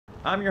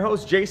I'm your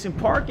host, Jason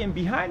Park, and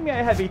behind me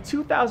I have a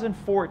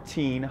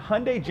 2014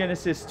 Hyundai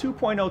Genesis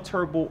 2.0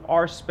 Turbo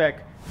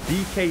R-Spec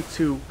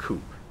BK2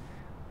 Coupe.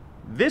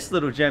 This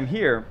little gem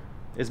here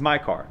is my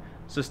car,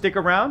 so stick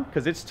around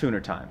because it's tuner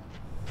time.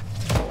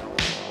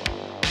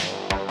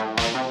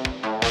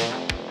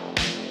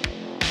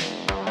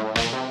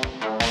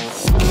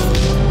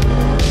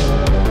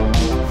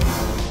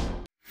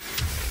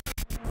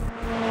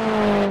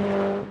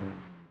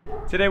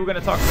 Today we're going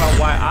to talk about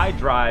why I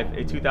drive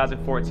a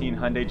 2014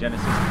 Hyundai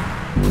Genesis.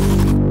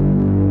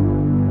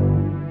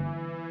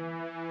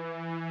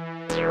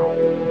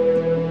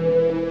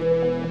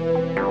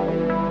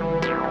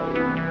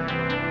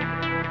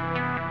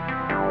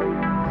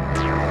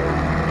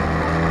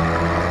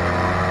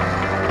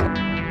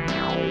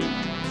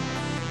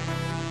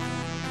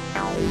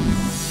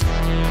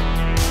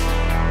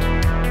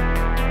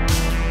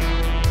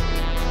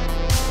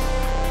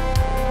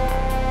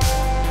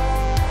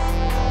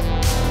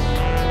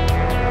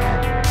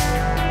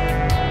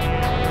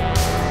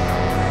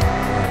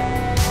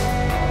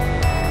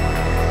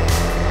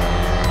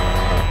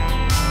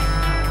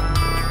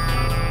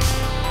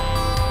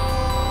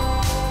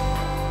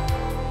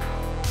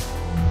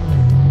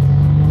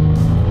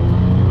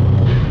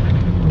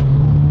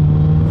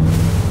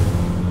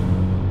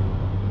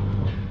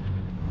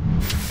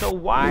 So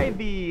why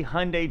the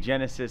Hyundai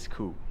Genesis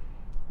Coupe?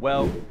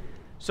 Well,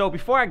 so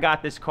before I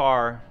got this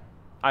car,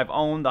 I've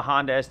owned the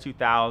Honda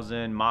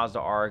S2000, Mazda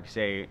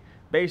RX-8,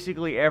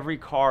 basically every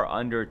car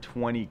under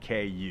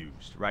 20K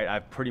used, right?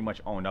 I've pretty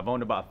much owned. I've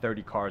owned about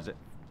 30 cars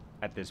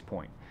at this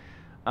point.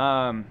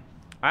 I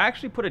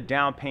actually put a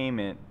down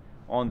payment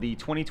on the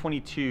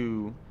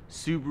 2022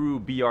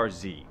 Subaru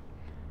BRZ.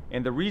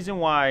 And the reason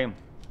why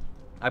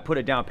I put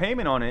a down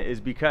payment on it is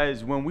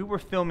because when we were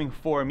filming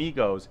for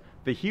AMIGOS,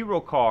 the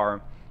hero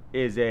car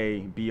is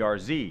a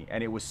BRZ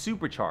and it was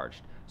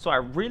supercharged. So I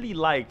really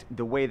liked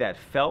the way that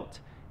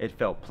felt. It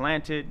felt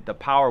planted, the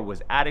power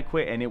was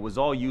adequate, and it was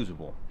all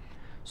usable.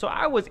 So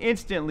I was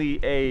instantly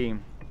a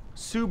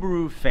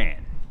Subaru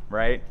fan,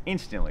 right?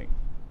 Instantly.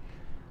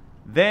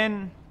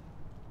 Then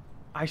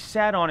I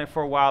sat on it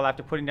for a while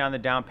after putting down the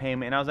down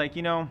payment, and I was like,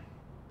 you know,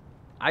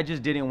 I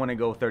just didn't want to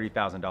go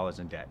 $30,000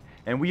 in debt.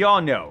 And we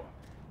all know,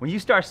 when you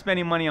start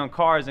spending money on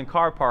cars and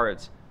car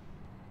parts,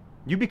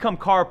 you become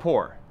car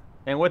poor.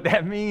 And what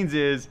that means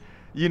is,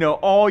 you know,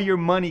 all your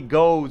money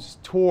goes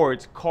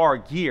towards car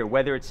gear,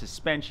 whether it's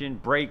suspension,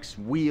 brakes,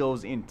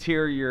 wheels,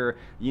 interior,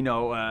 you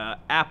know,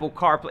 Apple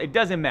CarPlay, it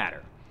doesn't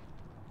matter.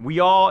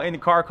 We all in the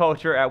car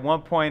culture at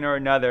one point or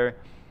another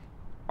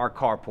are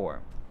car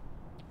poor.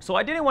 So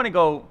I didn't want to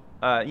go,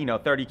 you know,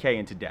 30K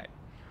into debt.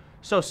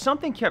 So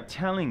something kept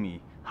telling me,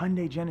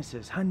 Hyundai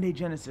Genesis, Hyundai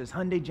Genesis,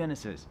 Hyundai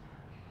Genesis.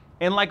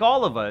 And like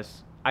all of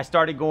us, I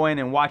started going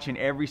and watching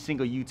every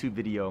single YouTube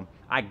video.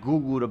 I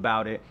Googled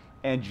about it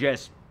and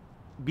just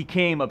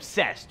became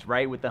obsessed,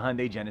 right, with the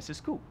Hyundai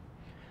Genesis Coupe.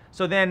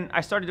 So then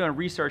I started doing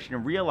research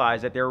and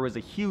realized that there was a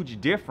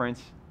huge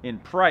difference in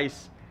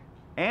price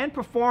and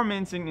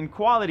performance and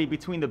quality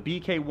between the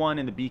BK1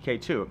 and the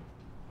BK2.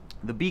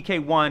 The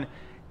BK1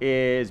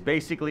 is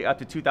basically up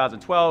to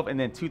 2012, and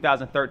then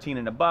 2013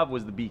 and above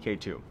was the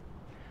BK2.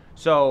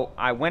 So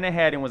I went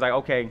ahead and was like,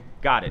 okay,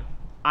 got it.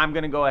 I'm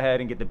gonna go ahead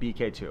and get the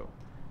BK2.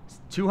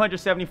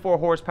 274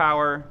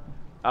 horsepower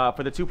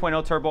for the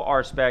 2.0 Turbo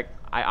R-Spec.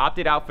 I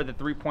opted out for the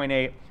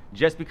 3.8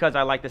 just because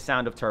I like the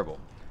sound of turbo.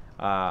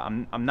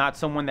 I'm not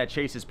someone that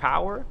chases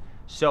power,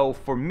 so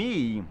for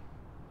me,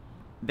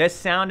 this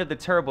sound of the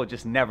turbo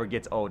just never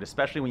gets old,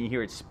 especially when you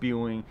hear it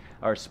spewing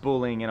or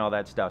spooling and all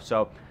that stuff.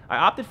 So I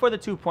opted for the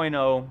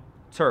 2.0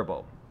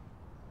 Turbo.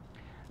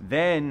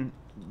 Then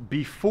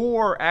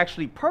before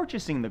actually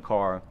purchasing the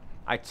car,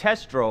 I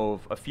test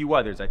drove a few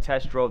others. I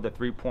test drove the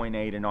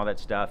 3.8 and all that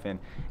stuff, and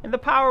the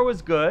power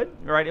was good,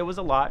 right? It was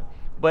a lot,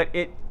 but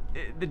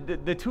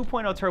the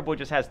 2.0 Turbo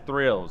just has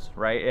thrills,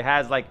 right? It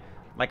has like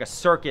a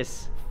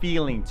circus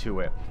feeling to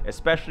it,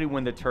 especially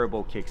when the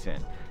turbo kicks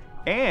in.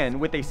 And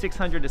with a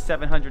 $600 to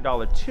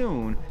 $700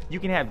 tune, you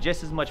can have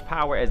just as much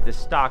power as the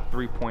stock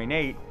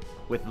 3.8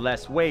 with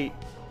less weight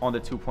on the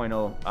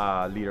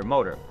 2.0 liter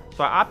motor.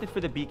 So I opted for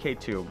the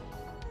BK2.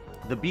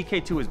 The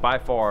BK2 is by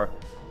far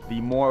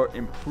the more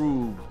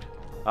improved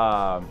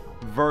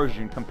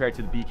version compared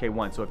to the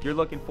BK1. So if you're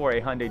looking for a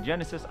Hyundai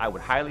Genesis, I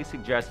would highly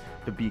suggest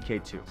the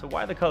BK2. So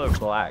why the color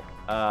black?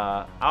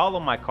 All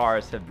of my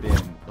cars have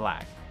been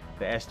black.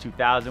 The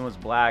S2000 was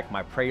black,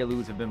 my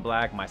Preludes have been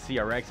black, my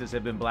CRXs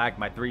have been black,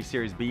 my 3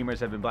 Series Beamers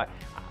have been black.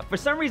 For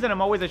some reason,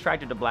 I'm always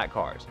attracted to black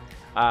cars.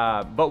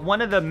 But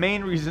one of the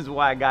main reasons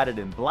why I got it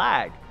in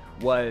black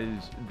was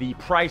the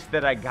price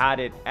that I got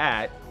it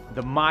at,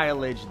 the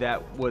mileage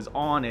that was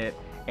on it,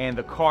 and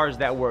the cars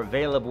that were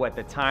available at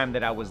the time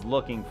that I was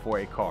looking for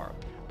a car.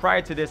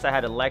 Prior to this, I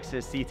had a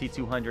Lexus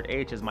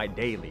CT200H as my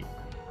daily.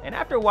 And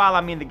after a while,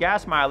 I mean, the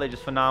gas mileage is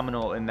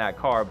phenomenal in that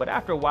car, but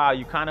after a while,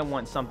 you kind of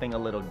want something a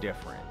little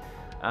different.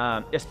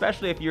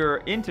 Especially if you're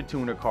into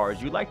tuner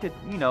cars. You like to,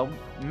 you know,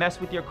 mess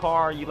with your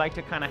car. You like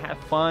to kind of have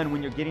fun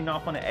when you're getting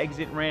off on an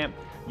exit ramp.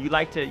 You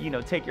like to, you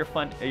know, take your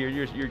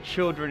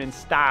children in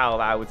style,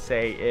 I would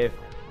say, if,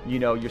 you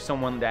know, you're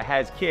someone that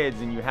has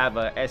kids and you have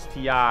a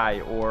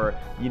STI or,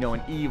 you know,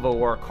 an Evo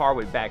or a car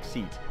with back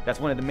seats. That's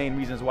one of the main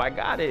reasons why I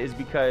got it, is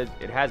because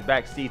it has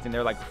back seats, and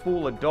they're like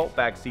full adult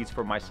back seats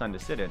for my son to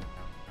sit in.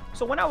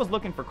 So when I was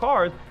looking for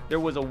cars, there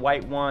was a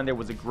white one, there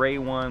was a gray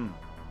one,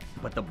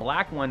 but the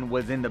black one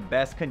was in the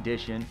best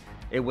condition.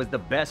 It was the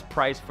best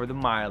price for the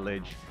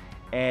mileage.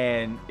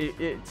 And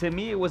to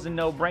me, it was a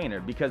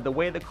no-brainer, because the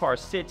way the car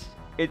sits,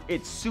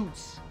 it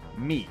suits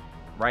me,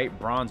 right?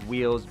 Bronze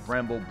wheels,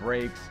 Brembo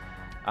brakes,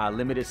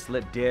 limited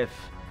slip diff.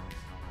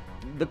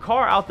 The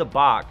car out the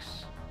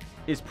box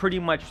is pretty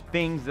much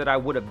things that I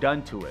would have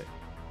done to it.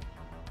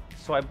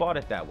 So I bought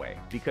it that way,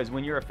 because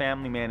when you're a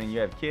family man and you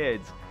have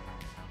kids,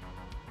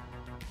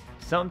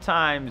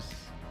 sometimes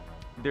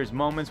there's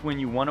moments when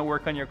you want to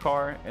work on your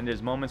car, and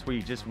there's moments where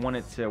you just want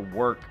it to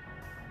work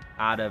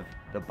out of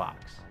the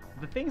box.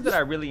 The things that I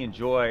really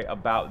enjoy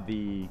about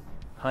the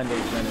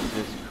Hyundai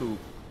Genesis Coupe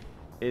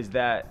is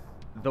that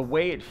the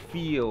way it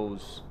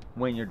feels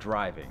when you're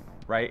driving,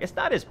 right? It's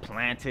not as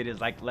planted as,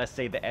 like, let's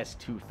say the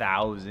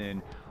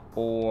S2000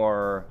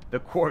 or the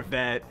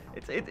Corvette.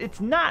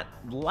 It's not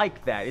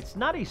like that. It's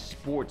not a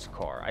sports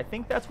car. I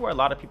think that's where a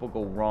lot of people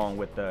go wrong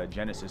with the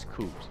Genesis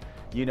Coupes.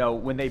 You know,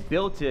 when they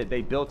built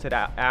it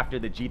out after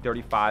the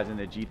G35s and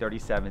the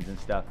G37s and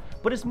stuff.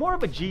 But it's more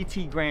of a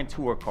GT Grand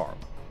Tour car.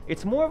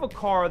 It's more of a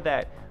car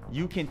that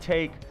you can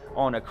take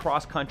on a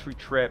cross-country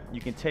trip,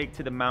 you can take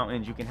to the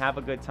mountains, you can have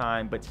a good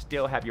time, but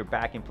still have your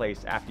back in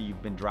place after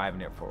you've been driving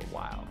it for a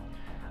while.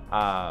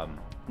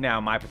 Now,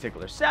 my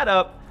particular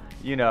setup,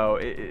 you know,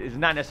 is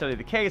not necessarily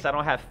the case. I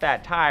don't have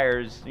fat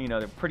tires, you know,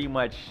 they're pretty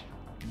much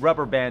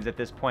rubber bands at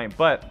this point,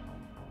 but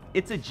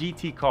it's a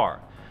GT car.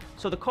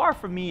 So the car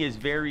for me is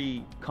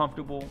very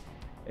comfortable.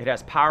 It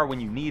has power when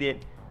you need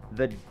it.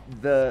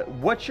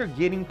 What you're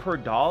getting per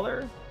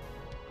dollar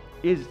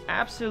is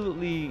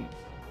absolutely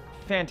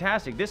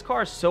fantastic. This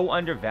car is so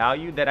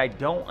undervalued that I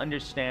don't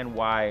understand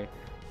why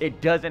it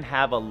doesn't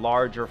have a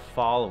larger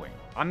following.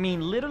 I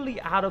mean,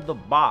 literally out of the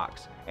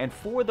box, and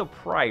for the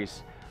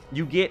price,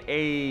 you get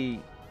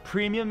a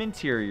premium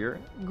interior.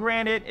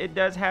 Granted, it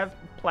does have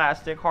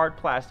plastic, hard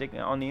plastic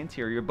on the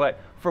interior, but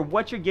for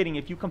what you're getting,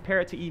 if you compare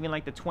it to even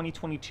like the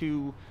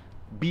 2022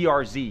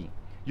 BRZ,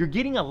 you're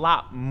getting a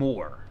lot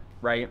more,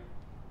 right?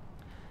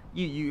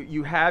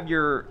 You have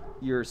your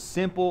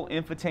simple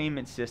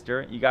infotainment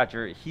system. You got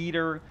your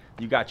heater,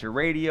 you got your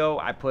radio.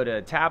 I put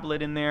a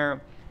tablet in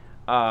there.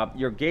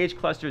 Your gauge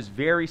cluster is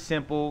very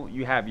simple.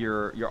 You have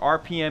your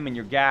RPM and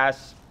your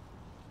gas,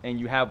 and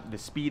you have the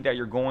speed that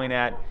you're going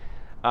at.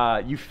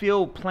 You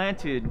feel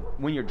planted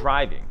when you're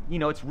driving. You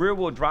know, it's rear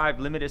wheel drive,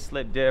 limited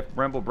slip diff,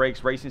 Brembo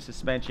brakes, racing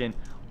suspension,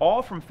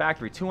 all from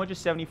factory.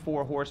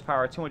 274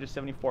 horsepower,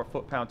 274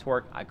 foot-pound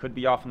torque. I could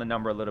be off on the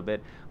number a little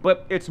bit,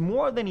 but it's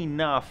more than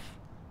enough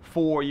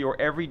for your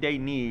everyday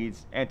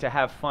needs and to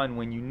have fun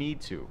when you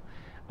need to.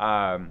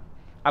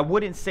 I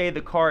wouldn't say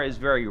the car is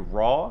very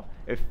raw.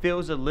 It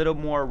feels a little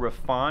more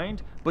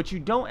refined, but you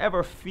don't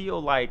ever feel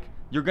like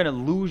you're gonna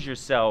lose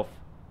yourself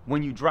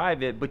when you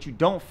drive it, but you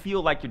don't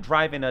feel like you're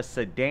driving a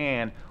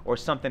sedan or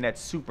something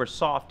that's super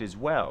soft as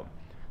well.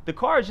 The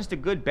car is just a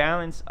good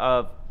balance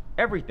of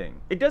everything.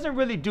 It doesn't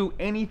really do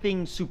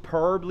anything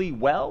superbly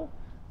well,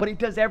 but it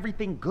does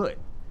everything good.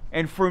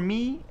 And for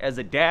me, as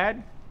a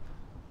dad,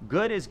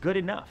 good is good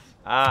enough.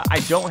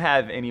 I don't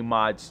have any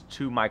mods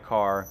to my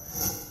car.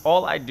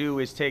 All I do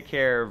is take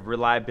care of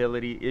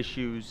reliability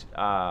issues,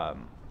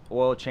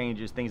 oil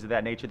changes, things of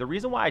that nature. The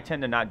reason why I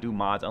tend to not do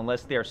mods,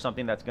 unless there's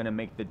something that's gonna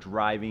make the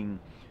driving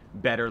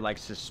better, like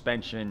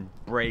suspension,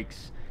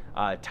 brakes,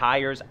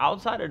 tires,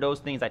 outside of those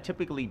things, I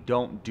typically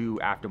don't do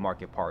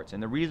aftermarket parts.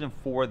 And the reason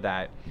for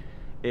that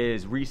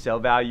is resale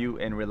value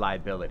and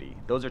reliability.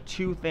 Those are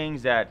two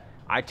things that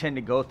I tend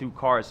to go through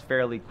cars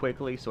fairly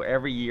quickly. So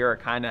every year I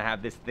kind of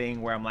have this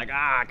thing where I'm like,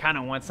 I kind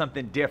of want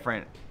something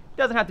different. It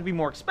doesn't have to be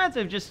more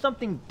expensive, just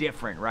something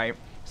different, right?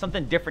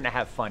 Something different to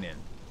have fun in.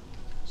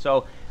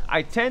 So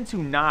I tend to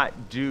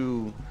not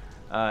do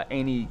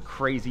any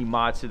crazy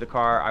mods to the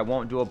car. I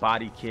won't do a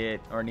body kit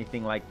or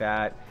anything like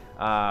that.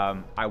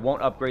 I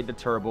won't upgrade the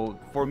turbo.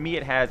 For me,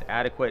 it has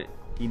adequate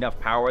enough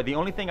power. The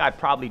only thing I'd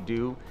probably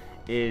do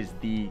is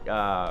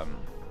a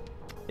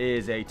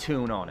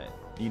tune on it,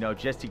 you know,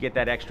 just to get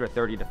that extra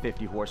 30 to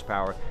 50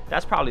 horsepower.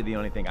 That's probably the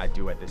only thing I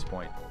do at this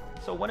point.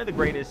 So one of the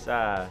greatest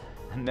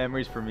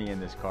memories for me in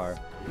this car,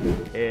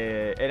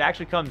 it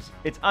actually comes,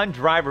 it's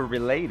undriver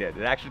related.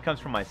 It actually comes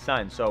from my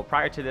son. So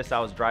prior to this, I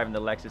was driving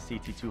the Lexus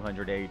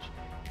CT200H.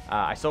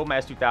 I sold my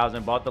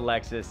S2000, bought the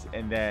Lexus,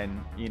 and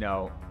then, you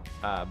know,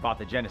 bought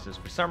the Genesis.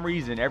 For some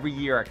reason, every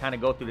year I kind of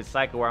go through this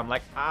cycle where I'm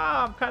like,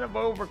 I'm kind of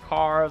over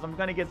cars. I'm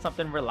gonna get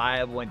something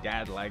reliable and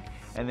dad like.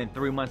 And then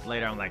 3 months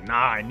later, I'm like, nah,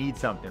 I need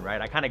something,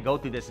 right? I kind of go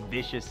through this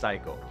vicious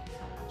cycle.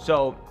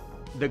 So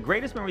the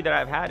greatest memory that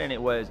I've had in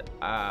it was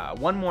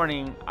one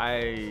morning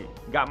I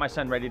got my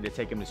son ready to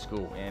take him to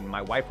school, and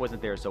my wife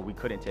wasn't there, so we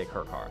couldn't take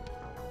her car.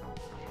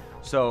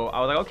 So I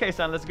was like, okay,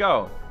 son, let's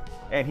go.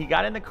 And he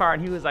got in the car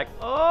and he was like,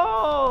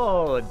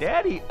 oh,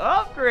 daddy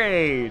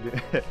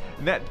upgrade.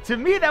 To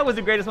me, that was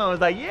the greatest moment.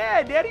 I was like,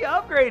 yeah, daddy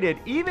upgraded.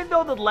 Even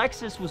though the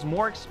Lexus was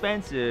more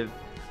expensive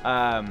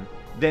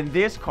than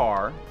this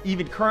car,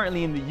 even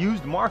currently in the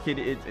used market,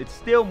 it's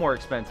still more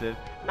expensive.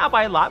 Not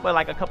by a lot, but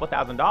like a couple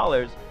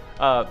 $1,000s.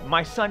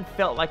 My son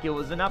felt like it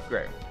was an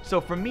upgrade. So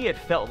for me, it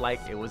felt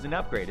like it was an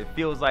upgrade. It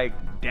feels like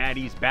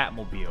daddy's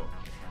Batmobile.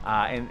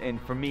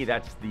 And for me,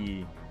 that's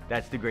the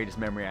greatest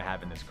memory I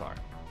have in this car.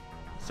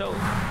 So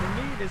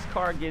for me, this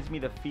car gives me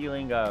the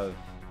feeling of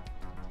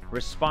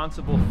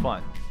responsible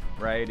fun,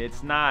 right?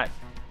 It's not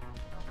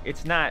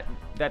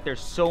that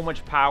there's so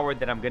much power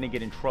that I'm gonna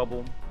get in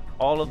trouble.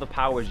 All of the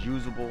power is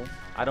usable.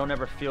 I don't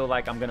ever feel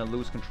like I'm gonna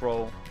lose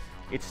control.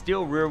 It's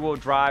still rear wheel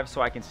drive,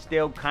 so I can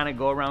still kind of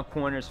go around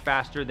corners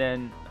faster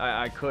than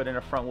I could in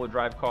a front wheel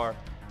drive car.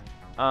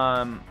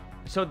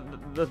 So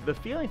the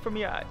feeling for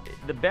me,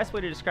 the best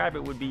way to describe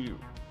it would be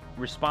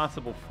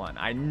responsible fun.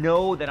 I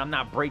know that I'm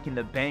not breaking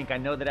the bank. I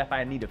know that if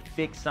I need to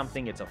fix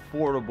something, it's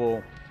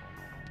affordable,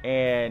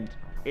 and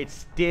it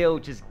still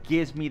just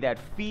gives me that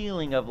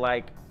feeling of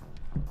like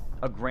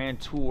a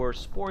Grand Tour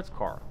sports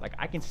car. Like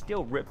I can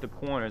still rip the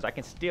corners. I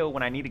can still,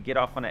 when I need to get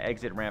off on an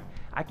exit ramp,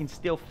 I can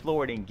still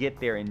floor it and get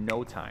there in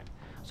no time.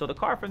 So the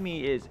car for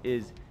me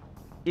is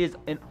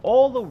an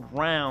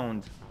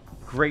all-around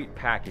great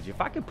package. If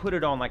I could put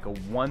it on like a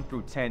 1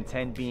 through 10,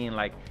 10 being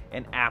like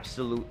an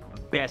absolute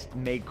best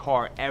made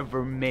car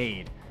ever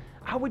made,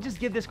 I would just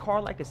give this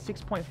car like a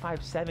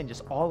 6.57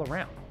 just all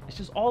around. It's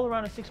just all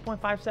around a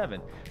 6.57.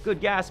 Good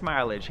gas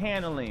mileage,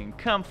 handling,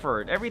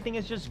 comfort, everything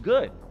is just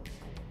good.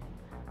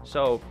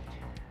 So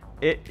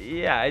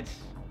it's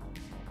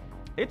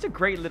a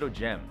great little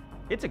gem.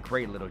 It's a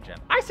great little gem.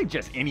 I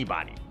suggest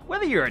anybody,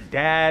 whether you're a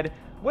dad,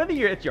 whether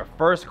it's your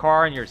first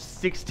car and you're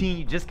 16,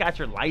 you just got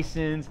your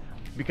license,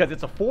 because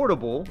it's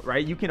affordable,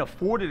 right? You can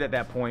afford it at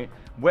that point.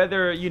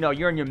 Whether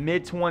you're in your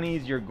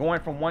mid-20s, you're going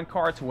from one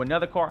car to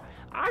another car,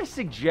 I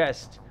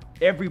suggest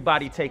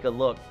everybody take a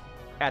look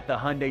at the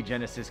Hyundai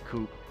Genesis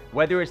Coupe,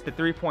 whether it's the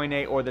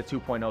 3.8 or the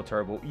 2.0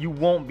 turbo. You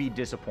won't be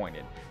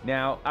disappointed.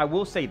 Now, I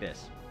will say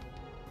this.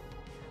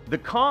 The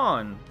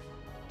con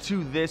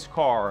to this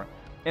car,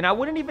 and I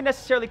wouldn't even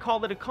necessarily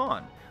call it a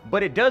con,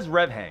 but it does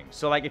rev hang.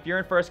 So like if you're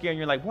in first gear and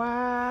you're like,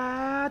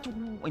 what?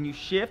 When you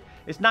shift,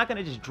 it's not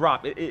gonna just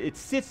drop. It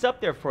sits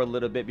up there for a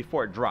little bit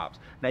before it drops.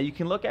 Now you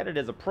can look at it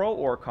as a pro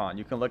or a con.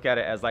 You can look at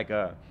it as like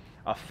a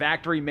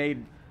factory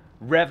made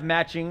rev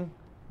matching,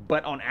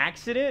 but on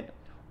accident,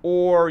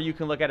 or you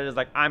can look at it as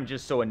like, I'm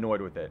just so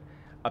annoyed with it.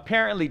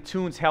 Apparently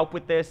tunes help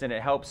with this and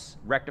it helps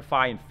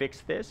rectify and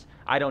fix this.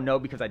 I don't know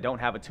because I don't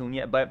have a tune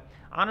yet, but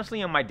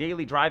honestly on my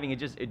daily driving,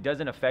 it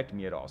doesn't affect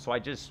me at all. So I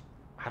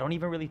don't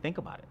even really think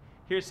about it.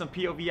 Here's some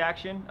POV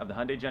action of the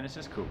Hyundai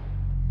Genesis Coupe.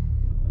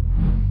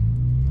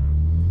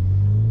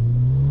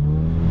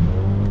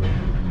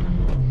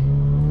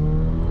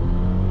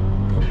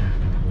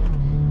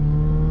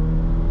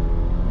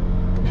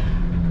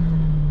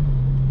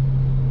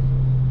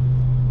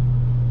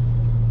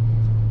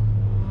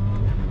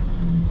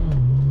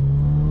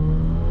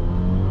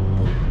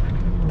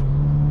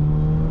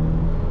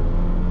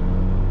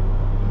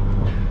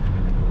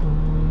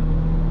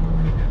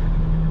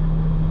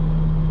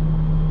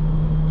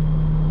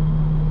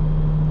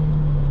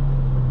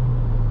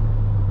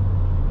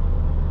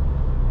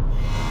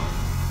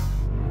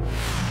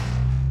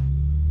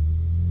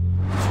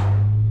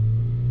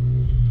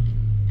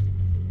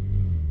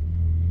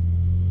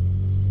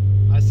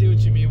 See what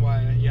you mean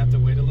why you have to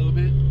wait a little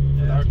bit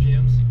for the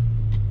RPMs.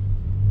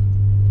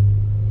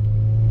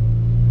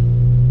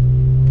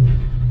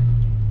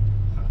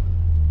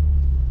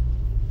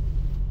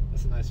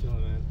 That's a nice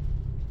feeling, man.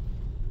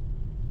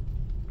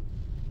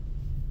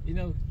 You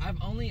know,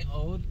 I've only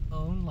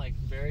owned like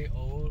very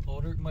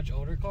much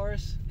older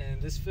cars,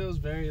 and this feels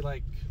very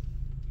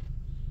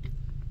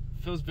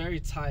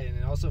tight, and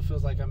it also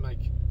feels like I'm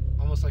like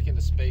almost like in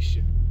a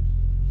spaceship.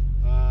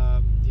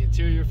 The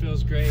interior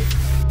feels great.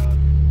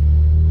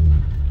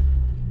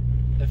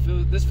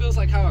 This feels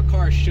like how a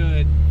car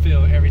should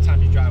feel every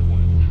time you drive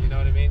one. You know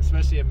what I mean?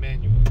 Especially a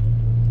manual.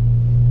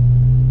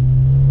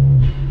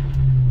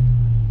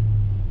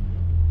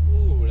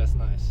 Ooh, that's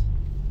nice.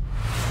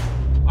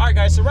 All right,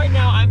 guys, so right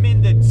now I'm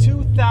in the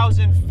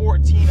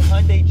 2014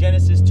 Hyundai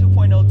Genesis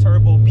 2.0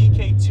 Turbo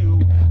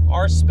BK2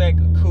 R-Spec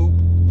Coupe.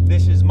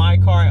 This is my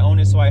car. I own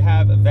it, so I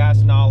have a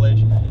vast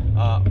knowledge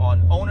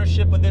on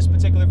ownership of this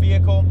particular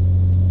vehicle.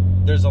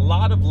 There's a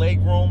lot of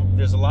leg room.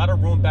 There's a lot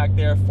of room back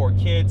there for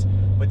kids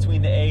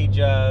between the age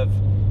of,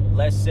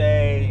 let's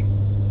say,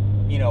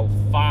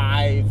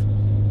 5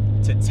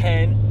 to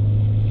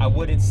 10. I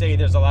wouldn't say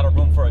there's a lot of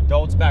room for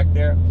adults back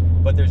there,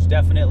 but there's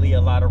definitely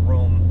a lot of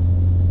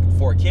room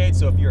for kids.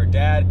 So if you're a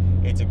dad,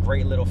 it's a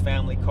great little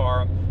family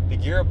car. The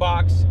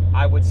gearbox,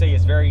 I would say,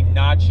 is very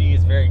notchy,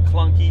 is very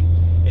clunky.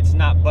 It's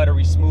not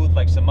buttery smooth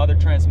like some other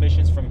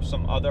transmissions from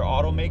some other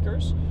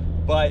automakers,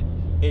 but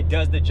it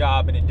does the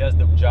job, and it does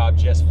the job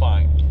just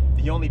fine.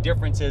 The only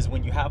difference is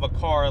when you have a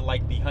car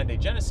like the Hyundai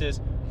Genesis,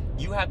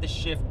 you have to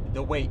shift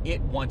the way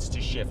it wants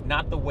to shift,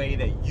 not the way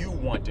that you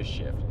want to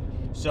shift.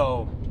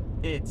 So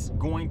it's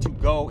going to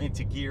go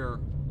into gear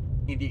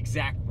in the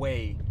exact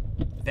way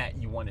that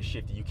you want to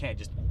shift it. You can't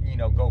just, you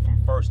know, go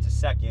from first to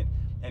second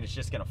and it's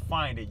just going to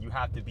find it. You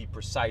have to be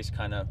precise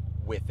kind of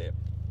with it.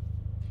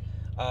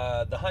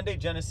 The Hyundai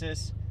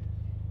Genesis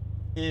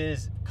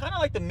is kind of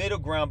like the middle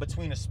ground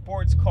between a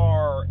sports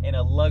car and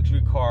a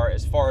luxury car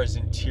as far as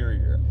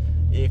interior.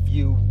 If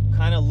you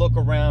kind of look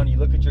around, you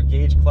look at your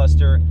gauge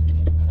cluster,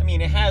 I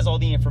mean, it has all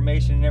the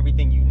information and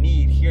everything you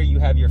need. Here you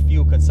have your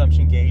fuel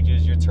consumption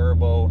gauges, your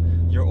turbo,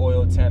 your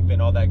oil temp,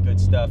 and all that good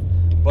stuff.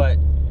 But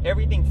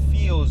everything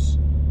feels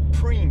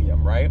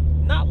premium, right?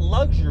 Not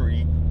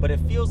luxury, but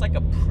it feels like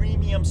a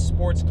premium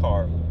sports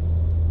car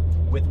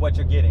with what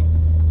you're getting.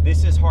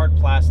 This is hard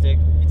plastic.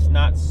 It's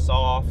not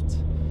soft.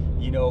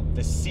 You know,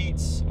 the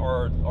seats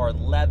are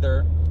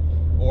leather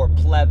or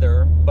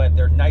pleather, but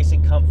they're nice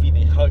and comfy.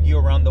 They hug you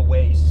around the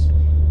waist.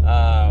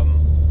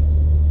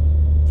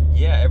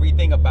 Yeah,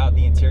 everything about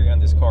the interior on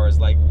this car is,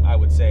 like, I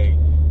would say,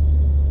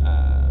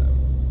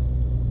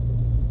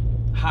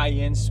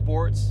 high-end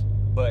sports,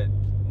 but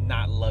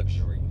not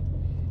luxury.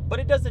 But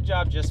it does the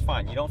job just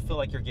fine. You don't feel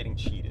like you're getting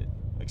cheated,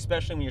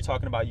 especially when you're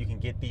talking about you can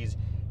get these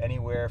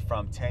anywhere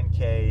from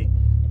 10K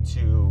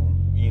to,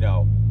 you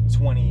know,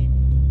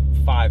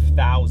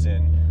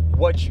 25,000.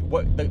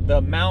 The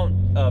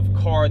amount of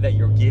car that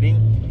you're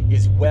getting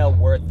is well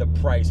worth the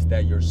price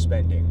that you're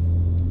spending.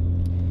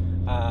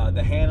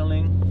 The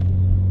handling,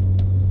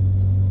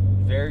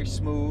 very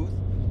smooth.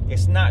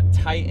 It's not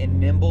tight and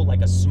nimble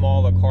like a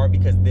smaller car,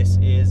 because this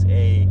is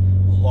a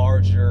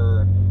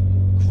larger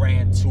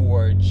Grand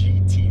Tour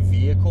GT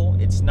vehicle.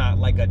 It's not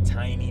like a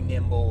tiny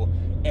nimble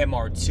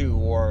MR2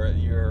 or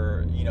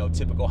your, you know,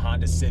 typical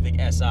Honda Civic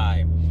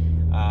SI.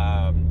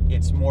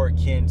 It's more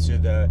akin to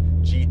the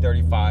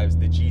G35s,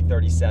 the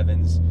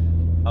G37s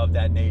of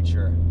that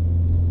nature.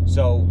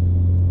 So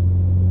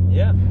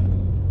yeah,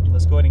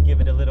 let's go ahead and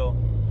give it a little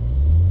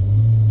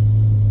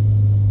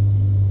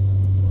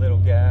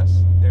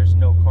gas. There's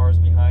no cars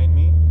behind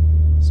me,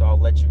 so I'll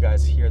let you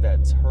guys hear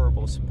that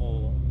turbo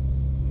spool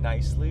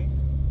nicely.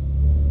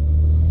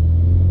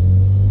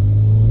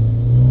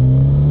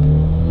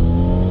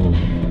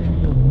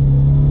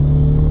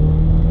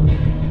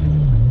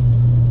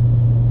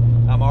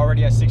 I'm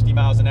already at 60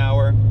 miles an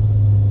hour.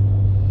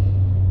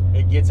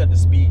 It gets at the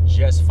speed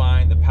just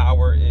fine. The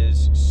power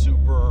is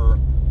super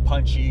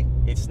punchy.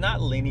 It's not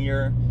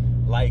linear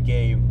like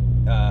a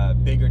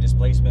bigger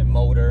displacement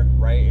motor,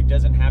 right? It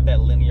doesn't have that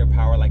linear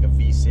power like a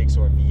V6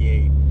 or a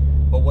V8.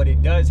 But what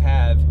it does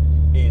have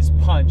is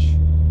punch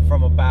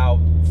from about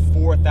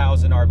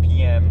 4,000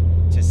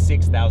 RPM to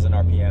 6,000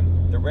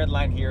 RPM. The red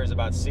line here is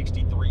about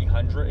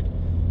 6,300.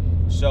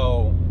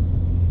 So,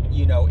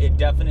 you know, it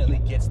definitely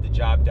gets the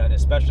job done,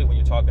 especially when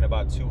you're talking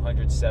about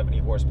 270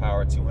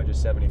 horsepower,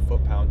 270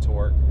 foot-pound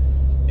torque.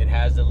 It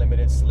has the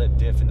limited slip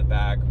diff in the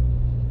back.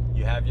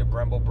 You have your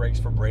Brembo brakes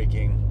for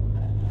braking.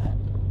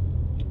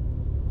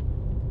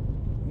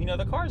 You know,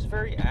 the car is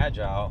very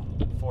agile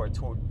for a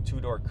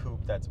two-door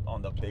coupe that's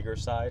on the bigger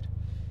side.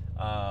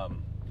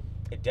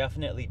 It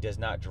definitely does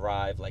not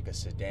drive like a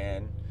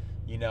sedan.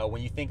 You know,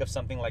 when you think of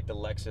something like the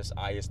Lexus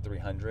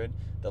IS300,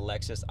 the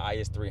Lexus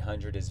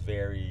IS300 is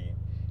very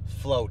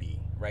floaty,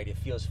 right? It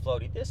feels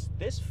floaty.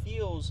 This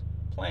feels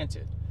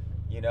planted.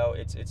 You know,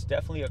 it's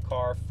definitely a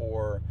car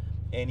for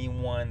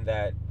anyone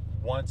that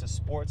wants a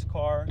sports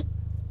car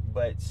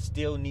but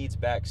still needs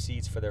back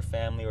seats for their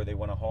family, or they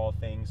want to haul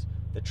things.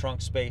 The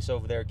trunk space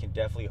over there can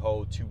definitely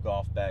hold 2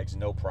 golf bags,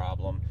 no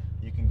problem.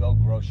 You can go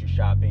grocery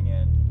shopping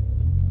and,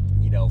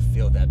 you know,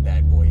 fill that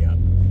bad boy up.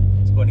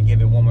 Let's go ahead and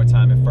give it one more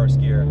time in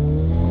first gear.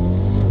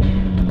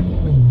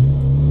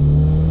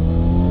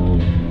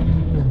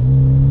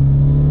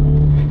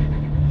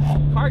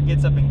 Car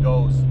gets up and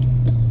goes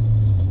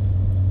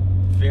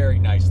very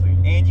nicely,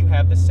 and you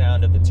have the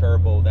sound of the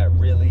turbo that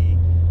really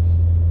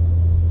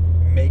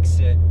makes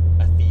it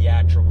a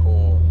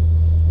theatrical,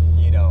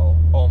 you know,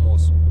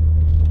 almost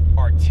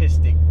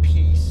artistic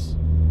piece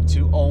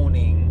to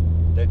owning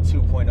the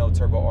 2.0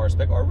 Turbo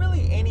R-Spec, or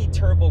really any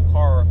turbo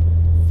car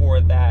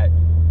for that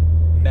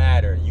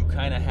matter. You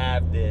kind of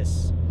have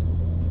this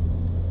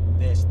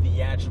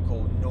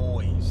theatrical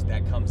noise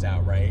that comes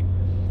out, right?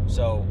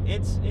 So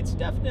it's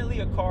definitely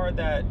a car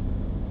that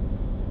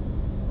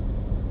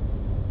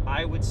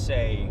I would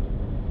say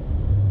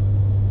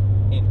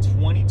in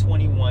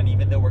 2021,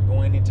 even though we're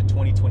going into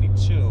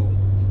 2022,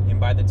 and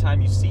by the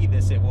time you see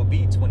this, it will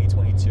be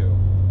 2022.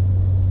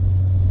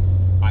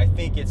 I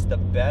think it's the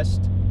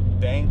best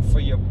bang for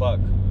your buck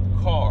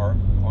car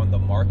on the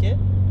market.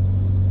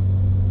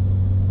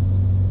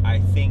 I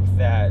think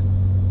that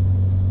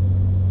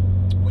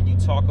when you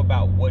talk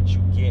about what you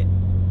get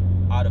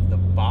out of the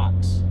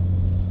box,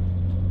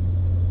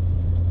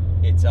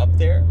 it's up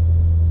there.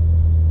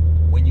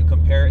 When you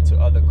compare it to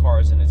other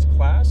cars in its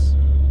class,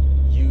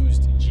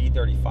 used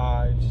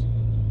G35s,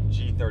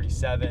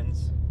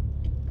 G37s,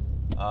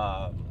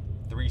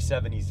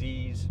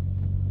 370Zs.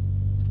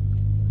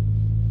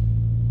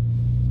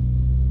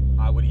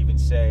 I would even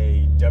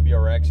say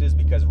WRXs,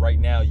 because right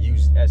now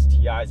used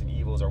STIs and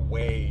Evils are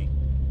way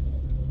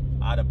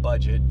out of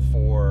budget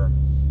for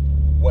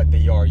what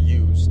they are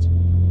used.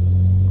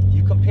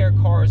 You compare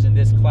cars in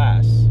this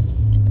class,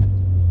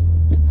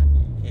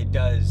 it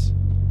does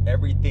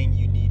everything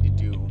you need to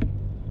do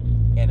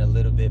and a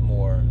little bit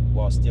more,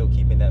 while still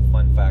keeping that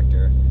fun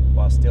factor,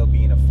 while still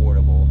being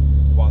affordable,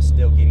 while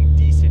still getting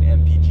decent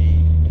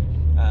MPG.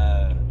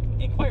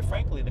 And quite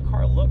frankly, the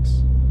car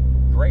looks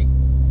great.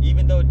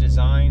 Even though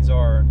designs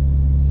are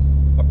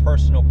a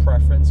personal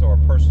preference or a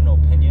personal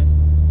opinion,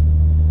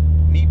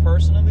 me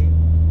personally,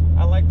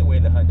 I like the way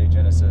the Hyundai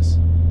Genesis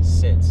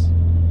sits,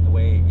 the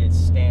way it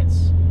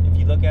stance. If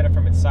you look at it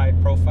from its side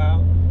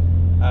profile,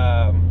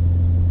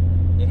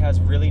 it has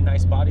really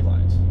nice body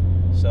lines.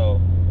 So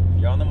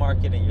if you're on the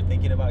market and you're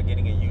thinking about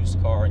getting a used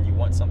car and you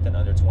want something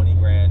under 20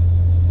 grand,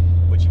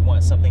 but you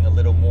want something a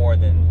little more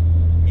than,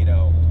 you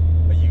know,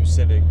 a used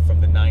Civic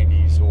from the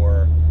 90s,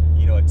 or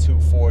you know, a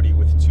 240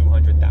 with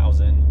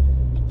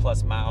 200,000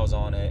 plus miles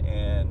on it,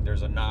 and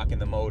there's a knock in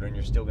the motor and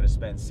you're still going to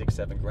spend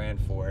 6-7 grand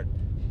for it,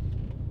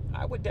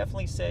 I would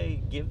definitely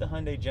say give the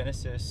Hyundai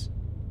Genesis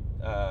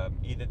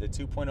either the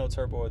 2.0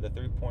 turbo or the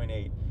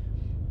 3.8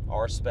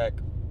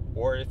 R-Spec,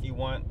 or if you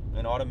want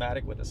an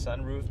automatic with a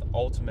sunroof, the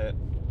Ultimate,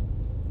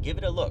 give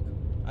it a look.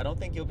 I don't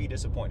think you'll be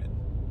disappointed.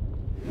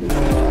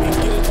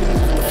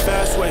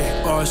 Fast way,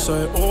 I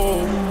say,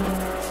 oh,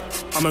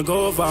 I'ma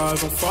go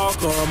vibe and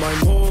fuck all my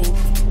move.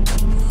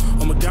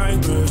 I'm a gang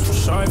bitch,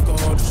 wish I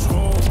got this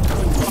wrong.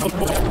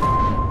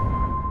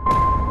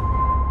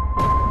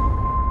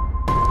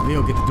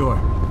 Leo, get the door.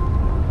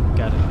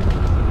 Got it.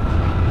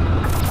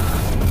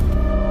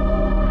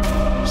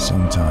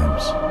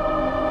 Sometimes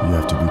you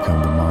have to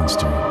become the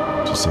monster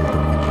to save the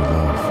one you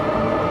love.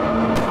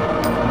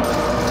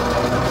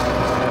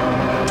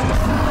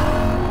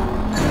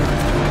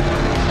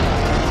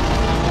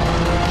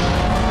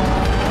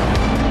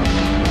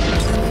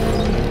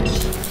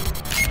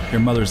 Your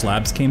mother's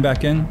labs came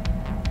back in.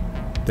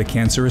 The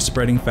cancer is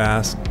spreading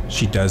fast.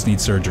 She does need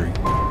surgery.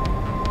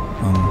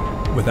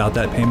 Without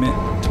that payment,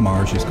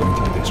 tomorrow she's going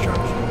to be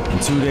discharged. In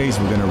 2 days,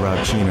 we're gonna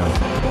rob Chino.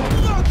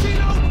 Come on,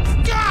 Chino!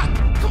 God!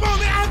 Come on,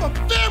 man, I have a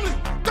family!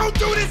 Don't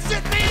do this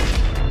shit, man!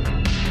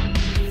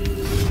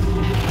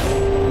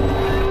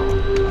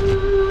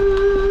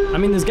 I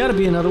mean, there's got to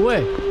be another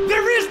way.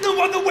 There is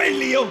no other way,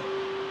 Leo!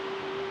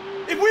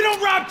 If we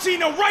don't rob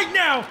Chino right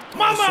now,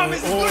 my mom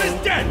is as good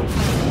as dead!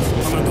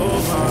 I'ma go